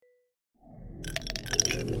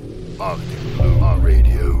Arctic Blue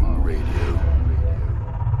Radio.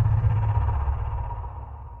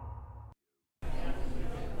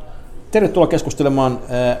 Tervetuloa keskustelemaan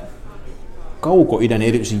Kauko-idän,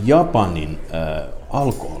 erityisesti Japanin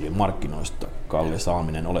alkoholimarkkinoista. Kalle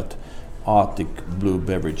Salminen, olet Arctic Blue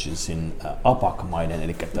Beveragesin APAC-maiden,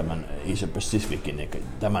 eli tämän Asia Pacificin, eli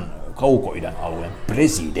tämän Kauko-idän alueen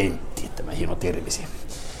presidentti. Tämä hieno tervisi.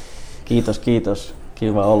 Kiitos.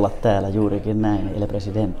 Kiva olla täällä juurikin näin, el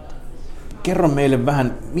presidentti. Kerro meille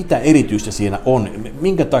vähän, mitä erityistä siinä on.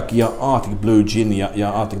 Minkä takia Arctic Blue Gin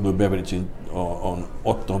ja Arctic Blue Beveragein on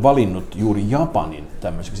Otto valinnut juuri Japanin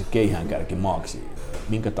tämmöiseksi keihäänkärkimaaksi?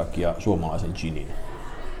 Minkä takia suomalaisen ginin,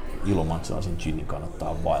 ilomantsilaisen ginin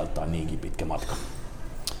kannattaa vaeltaa niinkin pitkä matka?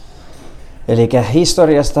 Eli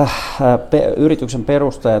historiasta yrityksen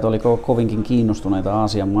perustajat oli kovinkin kiinnostuneita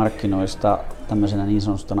Aasian markkinoista tämmöisenä niin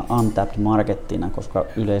sanottuna untapped markettina, koska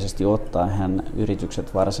yleisesti ottaen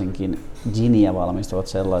yritykset varsinkin giniä valmistavat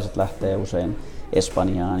sellaiset lähtee usein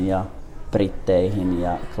Espanjaan ja Britteihin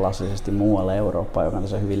ja klassisesti muualle Eurooppaan, joka on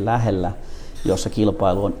tässä hyvin lähellä, jossa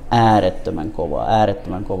kilpailu on äärettömän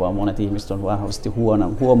kovaa. Monet ihmiset on vahvasti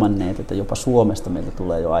huomanneet, että jopa Suomesta meiltä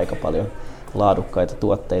tulee jo aika paljon laadukkaita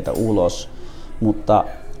tuotteita ulos, mutta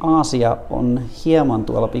Aasia on hieman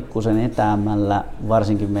tuolla pikkusen etäämmällä,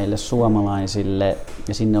 varsinkin meille suomalaisille,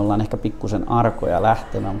 ja sinne ollaan ehkä pikkusen arkoja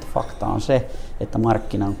lähtemään, mutta fakta on se, että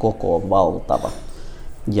markkinan koko on valtava.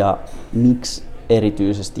 Ja miksi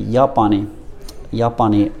erityisesti Japani?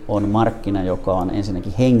 Japani on markkina, joka on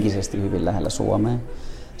ensinnäkin henkisesti hyvin lähellä Suomea.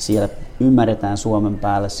 Siellä ymmärretään Suomen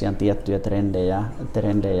päälle, siellä on tiettyjä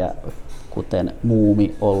trendejä kuten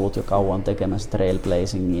Muumi ollut jo kauan tekemässä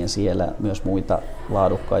trailblazingia, siellä myös muita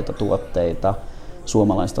laadukkaita tuotteita.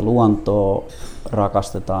 Suomalaista luontoa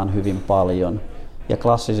rakastetaan hyvin paljon. Ja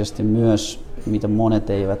klassisesti myös, mitä monet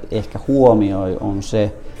eivät ehkä huomioi, on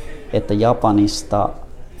se, että Japanista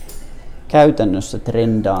käytännössä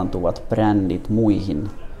trendaantuvat brändit muihin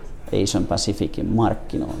Asian Pacificin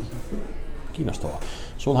markkinoihin. Kiinnostavaa.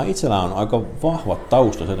 Sulla itsellä on aika vahva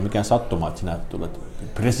tausta, se ei ole mikään sattuma, että sinä tulet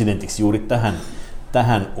presidentiksi juuri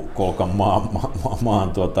tähän kolkan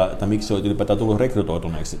maan että miksi olet ylipäätään tullut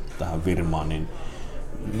rekrytoituneeksi tähän firmaan, niin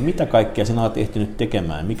mitä kaikkea sinä olet ehtinyt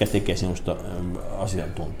tekemään, mikä tekee sinusta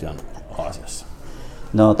asiantuntijan Aasiassa?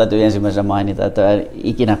 No, täytyy ensimmäisenä mainita, että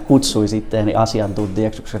ikinä kutsuisi itseäni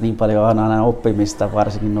asiantuntijaksi, koska niin paljon on aina oppimista,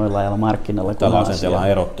 varsinkin noilla ajalla markkinoilla. Tällä asenteella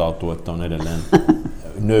erottautuu, että on edelleen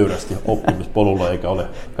nöyrästi oppimispolulla eikä ole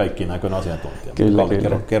kaikkiin näköinen asiantuntija. Kyllä.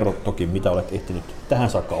 Kerro toki, mitä olet ehtinyt tähän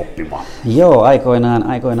saakka oppimaan. Joo,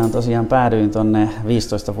 aikoinaan tosiaan päädyin tuonne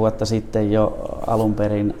 15 vuotta sitten jo alun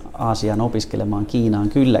perin Aasiaan opiskelemaan, Kiinaan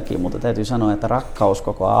kylläkin, mutta täytyy sanoa, että rakkaus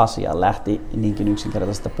koko Aasiaan lähti niinkin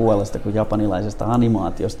yksinkertaisesta puolesta kuin japanilaisesta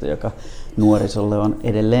animaatiosta, joka nuorisolle on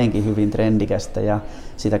edelleenkin hyvin trendikästä ja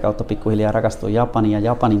sitä kautta pikkuhiljaa rakastui Japaniin ja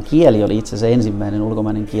japanin kieli oli itse asiassa ensimmäinen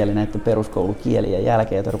ulkomainen kieli näiden peruskoulukielien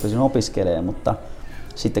jälkeen, jota rupesin opiskelemaan, mutta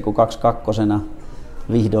sitten kun 22-vuotiaana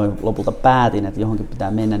vihdoin lopulta päätin, että johonkin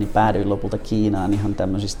pitää mennä, niin päädyin lopulta Kiinaan ihan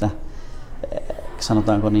tämmöisistä,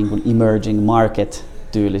 sanotaanko niin kuin emerging market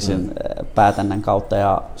tyylisen päätännän kautta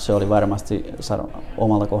ja se oli varmasti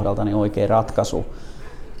omalta kohdaltani oikea ratkaisu.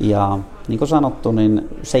 Ja niin kuin sanottu, niin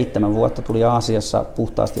 7 vuotta tuli Aasiassa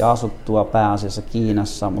puhtaasti asuttua, pääasiassa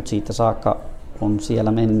Kiinassa, mutta siitä saakka on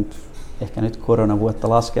siellä mennyt, ehkä nyt koronavuotta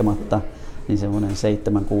laskematta, niin semmoinen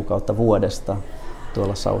 7 kuukautta vuodesta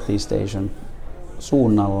tuolla Southeast Asian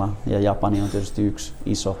suunnalla. Ja Japani on tietysti yksi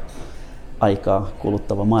iso aikaa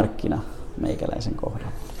kuluttava markkina meikäläisen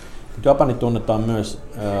kohdalla. Japani tunnetaan myös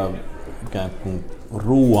ikään kuin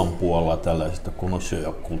ruoan puolella tällaisesta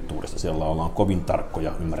connoisseur-kulttuurista. Siellä ollaan kovin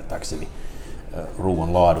tarkkoja ymmärtääkseni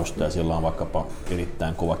ruoan laadusta ja siellä on vaikkapa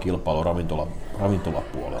erittäin kova kilpailu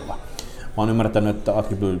ravintolapuolella. Mä oon ymmärtänyt, että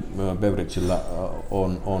Arctic Blue Beveragella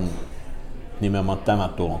on nimenomaan tämä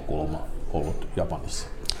tulonkulma ollut Japanissa.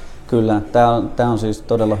 Kyllä, tämä on siis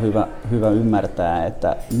todella hyvä ymmärtää,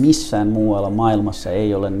 että missään muualla maailmassa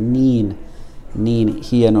ei ole niin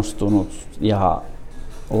hienostunut ja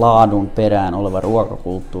laadun perään oleva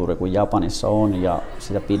ruokakulttuuri kuin Japanissa on ja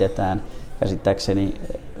sitä pidetään käsittääkseni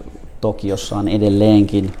Tokiossa on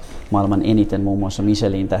edelleenkin maailman eniten muun muassa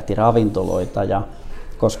Michelin-tähtiravintoloita ja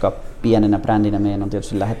koska pienenä brändinä meidän on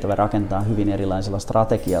tietysti lähdettävä rakentaa hyvin erilaisella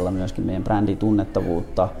strategialla myöskin meidän brändin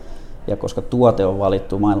tunnettavuutta ja koska tuote on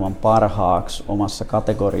valittu maailman parhaaksi omassa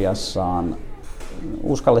kategoriassaan,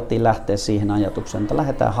 uskallettiin lähteä siihen ajatukseen, että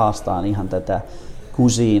lähdetään haastamaan ihan tätä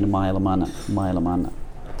cuisine-maailman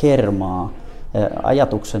kermaa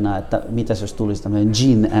ajatuksena, että mitäs jos tulisi tämmöinen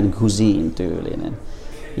gin and cuisine tyylinen.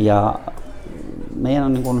 Ja meidän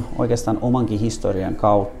on niin kuin oikeastaan omankin historian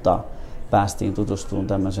kautta päästiin tutustumaan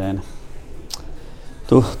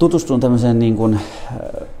tämmöiseen niin kuin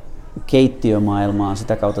keittiömaailmaan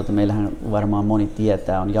sitä kautta, että meillähän varmaan moni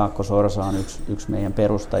tietää, on Jaakko Sorsa on yksi meidän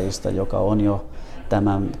perustajista, joka on jo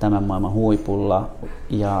tämän maailman huipulla.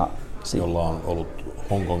 Jolla on ollut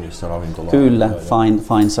Hongkongissa ravintola. Kyllä,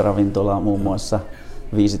 Fines-ravintola muun muassa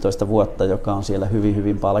 15 vuotta, joka on siellä hyvin,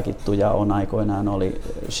 hyvin palkittu ja on aikoinaan oli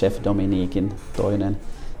Chef Dominiquin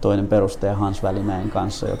toinen perustaja Hans Välimäen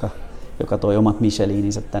kanssa, joka toi omat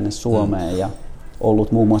Michelininsä tänne Suomeen ja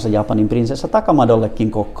ollut muun muassa Japanin prinsessa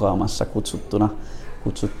Takamadollekin kokkaamassa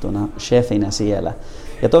kutsuttuna chefinä siellä.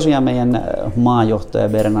 Ja tosiaan meidän maajohtaja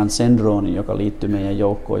Bernard Sendroni, joka liittyy meidän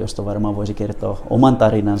joukkoon, josta varmaan voisi kertoa oman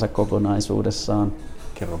tarinansa kokonaisuudessaan.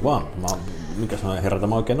 Kerro vaan, mikä sellainen herra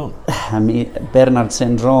tämä oikein on? Bernard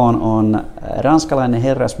Sendron on ranskalainen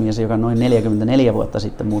herrasmies, joka noin 44 vuotta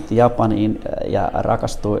sitten muutti Japaniin ja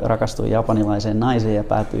rakastui japanilaiseen naiseen ja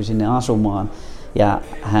päätyi sinne asumaan. Ja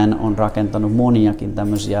hän on rakentanut moniakin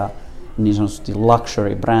tämmöisiä niin sanotusti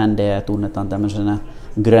luxury-brändejä ja tunnetaan tämmöisenä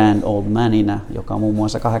Grand Old Manina, joka on muun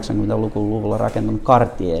muassa 80-luvulla rakentanut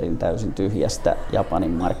Cartierin täysin tyhjästä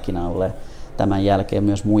Japanin markkinalle. Tämän jälkeen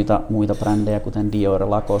myös muita brändejä, kuten Dior,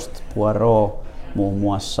 Lacoste, Poirot muun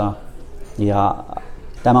muassa. Ja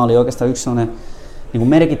tämä oli oikeastaan yksi sellainen niin kuin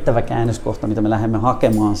merkittävä käännöskohta, mitä me lähdemme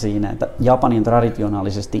hakemaan siinä, että Japanin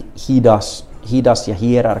traditionaalisesti hidas ja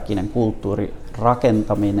hierarkinen kulttuuri,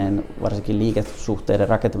 rakentaminen, varsinkin liikesuhteiden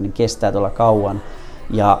rakentaminen kestää todella kauan.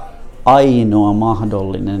 Ja ainoa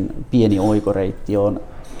mahdollinen pieni oikoreitti on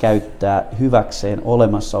käyttää hyväkseen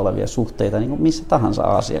olemassa olevia suhteita niin kuin missä tahansa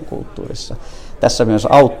Aasian kulttuurissa. Tässä myös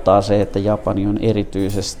auttaa se, että Japani on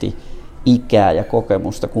erityisesti ikää ja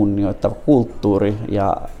kokemusta kunnioittava kulttuuri,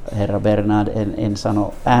 ja herra Bernard, en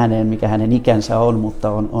sano ääneen mikä hänen ikänsä on,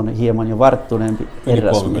 mutta on hieman jo varttuneempi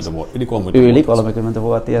herrasmies. Yli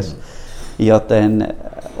 30-vuotias, joten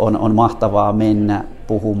on mahtavaa mennä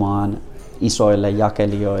puhumaan isoille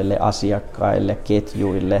jakelijoille, asiakkaille,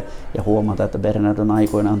 ketjuille ja huomata, että Bernard on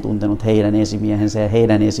aikoinaan tuntenut heidän esimiehensä ja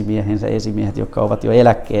heidän esimiehensä esimiehet, jotka ovat jo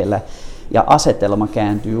eläkkeellä. Ja asetelma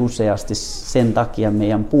kääntyy useasti sen takia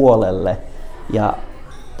meidän puolelle. Ja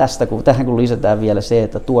tähän kun lisätään vielä se,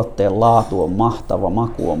 että tuotteen laatu on mahtava,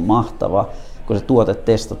 maku on mahtava, kun se tuote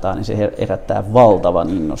testataan, niin se herättää valtavan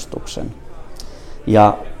innostuksen.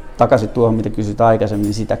 Ja takaisin tuohon, mitä kysyt aikaisemmin,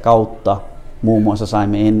 niin sitä kautta muun muassa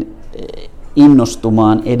saimme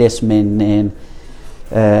innostumaan edesmenneen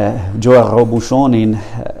Joao Robuchonin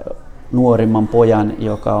nuorimman pojan,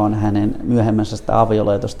 joka on hänen myöhemmästä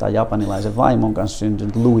avioliitostaan japanilaisen vaimon kanssa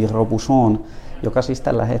syntynyt Louis Robuchon, joka siis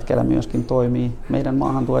tällä hetkellä myöskin toimii meidän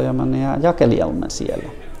maahantuojamme ja jakelijamme siellä,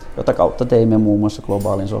 jota kautta teimme muun muassa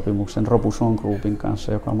globaalin sopimuksen Robuchon Groupin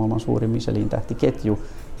kanssa, joka on maailman suurin Michelin-tähtiketju,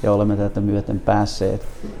 ja olemme tätä myöten päässeet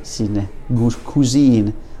sinne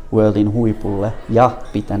Cuisine Worldin huipulle ja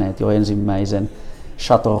pitäneet jo ensimmäisen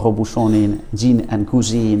Chateau Robuchonin Gin and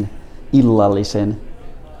Cuisine illallisen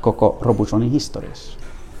koko Robuchonin historiassa.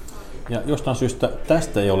 Ja jostain syystä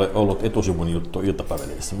tästä ei ole ollut etusivun juttu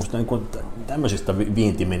iltapäivälehdessä. Minusta niin tämmöisistä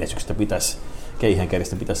vientimenestyksistä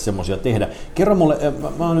keihäänkärjistä pitäisi semmoisia tehdä. Kerro mulle,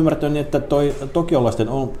 mä oon ymmärtänyt, että toi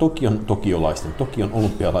Tokion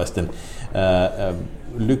olympialaisten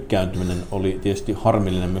lykkääntyminen oli tietysti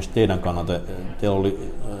harmillinen myös teidän kannalta. Teillä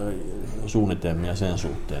oli suunnitelmia sen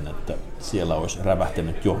suhteen, että siellä olisi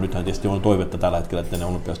rävähtänyt jo. Nythän tietysti on toivetta tällä hetkellä, että ne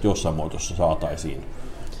olympialaiset jossain muodossa saataisiin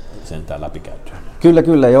sentään läpikäytyä.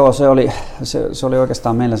 Kyllä, joo. Se oli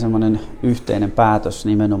oikeastaan meillä semmoinen yhteinen päätös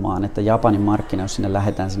nimenomaan, että Japanin markkina, jos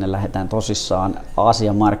sinne lähdetään tosissaan.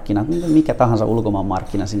 Aasian markkinat, mikä tahansa ulkomaan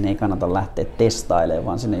markkina, sinne ei kannata lähteä testailemaan,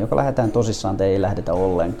 vaan sinne joko lähdetään tosissaan tai ei lähdetä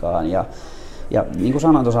ollenkaan. Ja niin kuin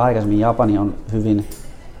sanoin tuossa aikaisemmin, Japani on hyvin,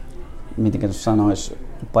 miten sanoisi,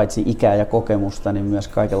 paitsi ikää ja kokemusta, niin myös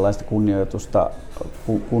kaikenlaista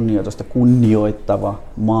kunnioitusta kunnioittava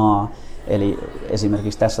maa. Eli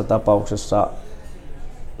esimerkiksi tässä tapauksessa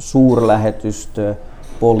suurlähetystö,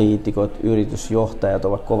 poliitikot, yritysjohtajat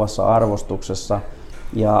ovat kovassa arvostuksessa.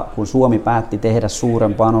 Ja kun Suomi päätti tehdä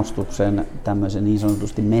suuren panostuksen tämmöisen niin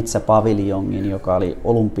sanotusti metsäpaviljongin, joka oli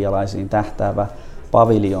olympialaisiin tähtäävä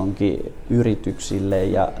paviljonki yrityksille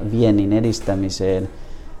ja viennin edistämiseen,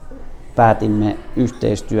 päätimme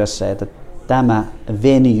yhteistyössä, että tämä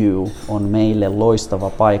venue on meille loistava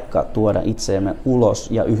paikka tuoda itseemme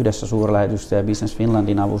ulos ja yhdessä suurlähetystö ja Business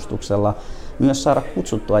Finlandin avustuksella myös saada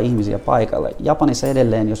kutsuttua ihmisiä paikalle. Japanissa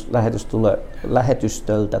edelleen, jos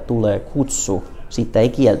lähetystöltä tulee kutsu, siitä ei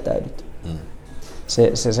kieltäydytä.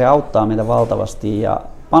 Se auttaa meitä valtavasti ja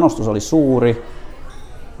panostus oli suuri.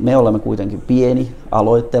 me olemme kuitenkin pieni,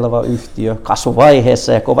 aloitteleva yhtiö,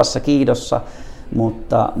 kasvuvaiheessa ja kovassa kiidossa,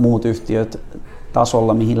 mutta muut yhtiöt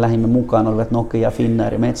tasolla, mihin lähimme mukaan, olivat Nokia,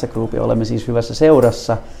 Finnair ja Metsä Group, ja olemme siis hyvässä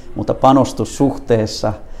seurassa, mutta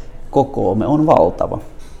panostussuhteessa kokoomme on valtava.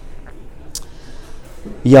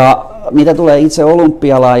 Ja mitä tulee itse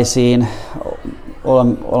olympialaisiin,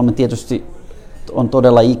 olemme tietysti, on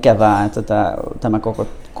todella ikävää, että tämä koko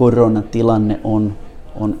koronatilanne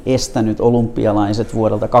on estänyt olympialaiset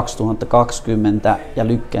vuodelta 2020 ja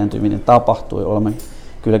lykkääntyminen tapahtui. Olemme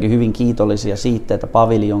kylläkin hyvin kiitollisia siitä, että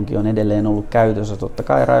paviljonki on edelleen ollut käytössä, totta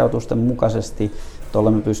kai rajoitusten mukaisesti, että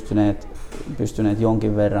olemme pystyneet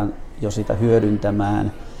jonkin verran jo sitä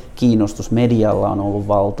hyödyntämään. Kiinnostus medialla on ollut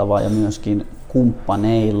valtava ja myöskin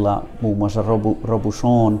kumppaneilla, muun muassa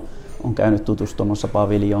Robuchon on käynyt tutustumassa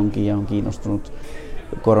paviljonkiin ja on kiinnostunut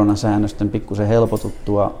koronasäännösten pikkusen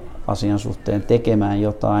helpotuttua asian suhteen tekemään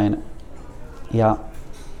jotain. Ja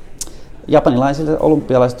japanilaisille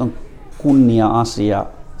olympialaiset on kunnia-asia.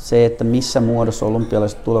 Se, että missä muodossa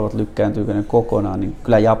olympialaiset tulevat, lykkääntyykö ne kokonaan, niin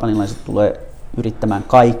kyllä japanilaiset tulee yrittämään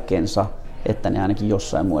kaikkensa, että ne ainakin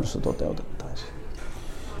jossain muodossa toteutettaisiin.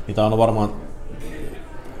 Tämä on varmaan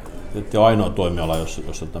ainoa toimiala,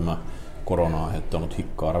 jossa tämä korona on aiheuttanut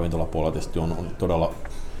hikkaa. Ravintolapuolella tietysti on todella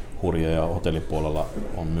hurja ja hotellipuolella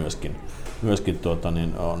on myöskin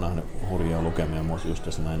on nähnyt hurjia lukemia. Muista just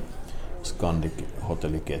tässä näin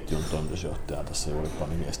Scandic-hotelliketjun toimitusjohtaja tässä juuri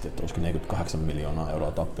pani viestiä, että olisiko 48 miljoonaa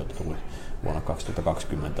euroa tappiota tuli vuonna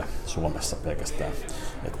 2020 Suomessa pelkästään.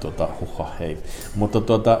 Hei. Mutta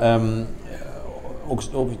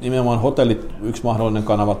onko nimenomaan hotellit yksi mahdollinen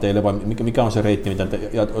kanava teille vai mikä on se reitti, mitä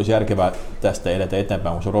olisi järkevää tästä edetä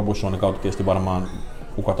eteenpäin? Onko se Robuchonin kautta tietysti varmaan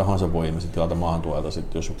kuka tahansa voi ilmeisesti tilata maahantuojalta,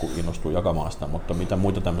 jos joku innostuu jakamaan sitä, mutta mitä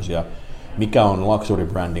muita tämmöisiä, mikä on luxury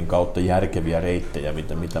brandin kautta järkeviä reittejä,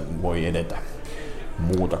 mitä voi edetä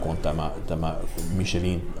muuta kuin tämä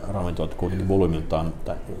Michelin-ravintolat kuitenkin volyymiltaan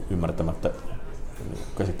ymmärtämättä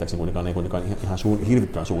käsittääkseni kuitenkaan ihan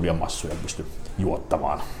hirvittävän suuria massoja pysty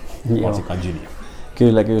juottamaan, varsinkaan ginia.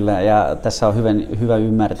 Kyllä. Ja tässä on hyvä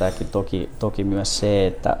ymmärtääkin toki myös se,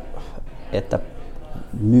 että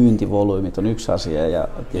myyntivolyymit on yksi asia ja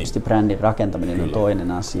tietysti brändin rakentaminen on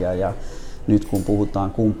toinen asia. Ja nyt kun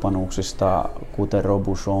puhutaan kumppanuuksista, kuten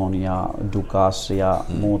Robuchon ja Ducasse ja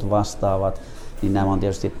muut vastaavat, niin nämä on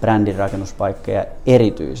tietysti brändin rakennuspaikkoja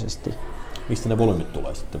erityisesti. Mistä ne volyymit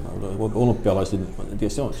tulee sitten? Olympialaiset,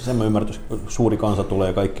 se on semmoinen ymmärrys, suuri kansa tulee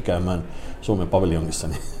ja kaikki käymään Suomen paviljongissa,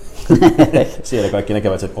 niin siellä kaikki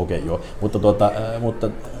näkevät, että okei, joo. Mutta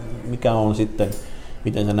mikä on sitten,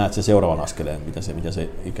 miten sä näet sen seuraavan askeleen, miten se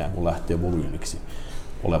ikään kuin lähtee volyymiksi?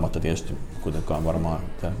 Olematta tietysti kuitenkaan varmaan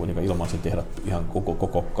ilmaisen tehdä ihan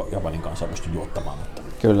koko Japanin kanssa pysty juottamaan. Mutta.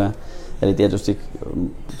 Kyllä. Eli tietysti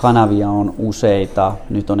kanavia on useita.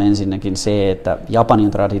 Nyt on ensinnäkin se, että Japani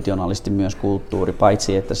on traditionaalisti myös kulttuuri,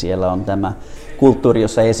 paitsi että siellä on tämä kulttuuri,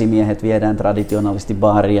 jossa esimiehet viedään traditionaalisti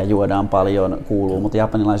baaria, juodaan paljon, kuuluu, mutta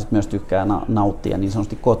japanilaiset myös tykkää nauttia niin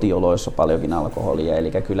sanotusti kotioloissa paljonkin alkoholia.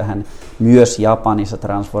 Eli kyllähän myös Japanissa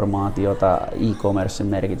transformaatiota e-commercen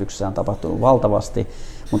merkityksessä on tapahtunut valtavasti.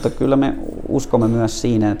 Mutta kyllä me uskomme myös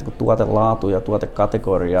siinä, että kun tuotelaatu ja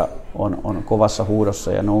tuotekategoria on kovassa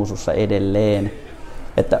huudossa ja nousussa edelleen,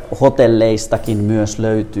 että hotelleistakin myös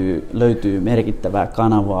löytyy merkittävää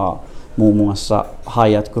kanavaa. Muun muassa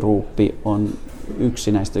Hyatt Group on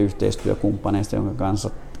yksi näistä yhteistyökumppaneista, jonka kanssa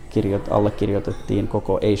allekirjoitettiin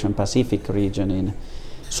koko Asian Pacific Regionin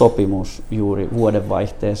sopimus juuri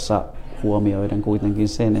vuodenvaihteessa huomioiden kuitenkin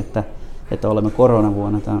sen, että olemme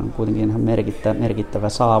koronavuonna. Tämä on kuitenkin ihan merkittävä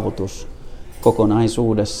saavutus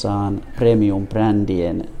kokonaisuudessaan.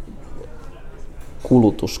 Premium-brändien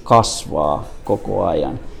kulutus kasvaa koko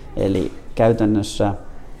ajan. Eli käytännössä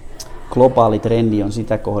globaali trendi on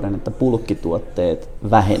sitä kohden, että bulkkituotteet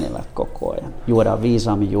vähenevät koko ajan. Juodaan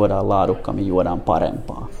viisaammin, juodaan laadukkaammin, juodaan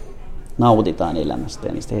parempaa. Nautitaan elämästä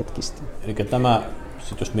ja niistä hetkistä. Eli tämä,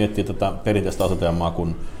 jos miettii tätä perinteistä asetelmaa,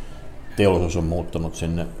 kun teollisuus on muuttunut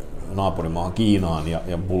sinne naapurimaahan Kiinaan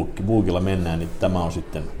ja bulkilla mennään, niin tämä on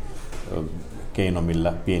sitten keino,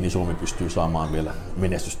 millä pieni Suomi pystyy saamaan vielä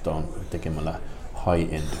menestystä on tekemällä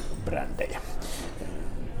high-end-brändejä.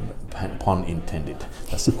 Pun intended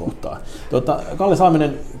tässä kohtaa. Kalle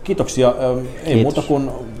Salminen, kiitoksia. Ei muuta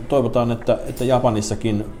kuin toivotaan, että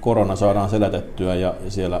Japanissakin korona saadaan selätettyä ja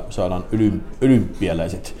siellä saadaan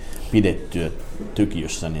olympialaiset pidettyä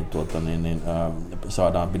tykiössä, niin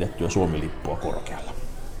saadaan pidettyä Suomi-lippua korkealla.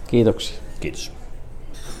 Kiitoksia. Kiitos.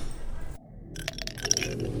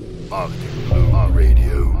 Radio.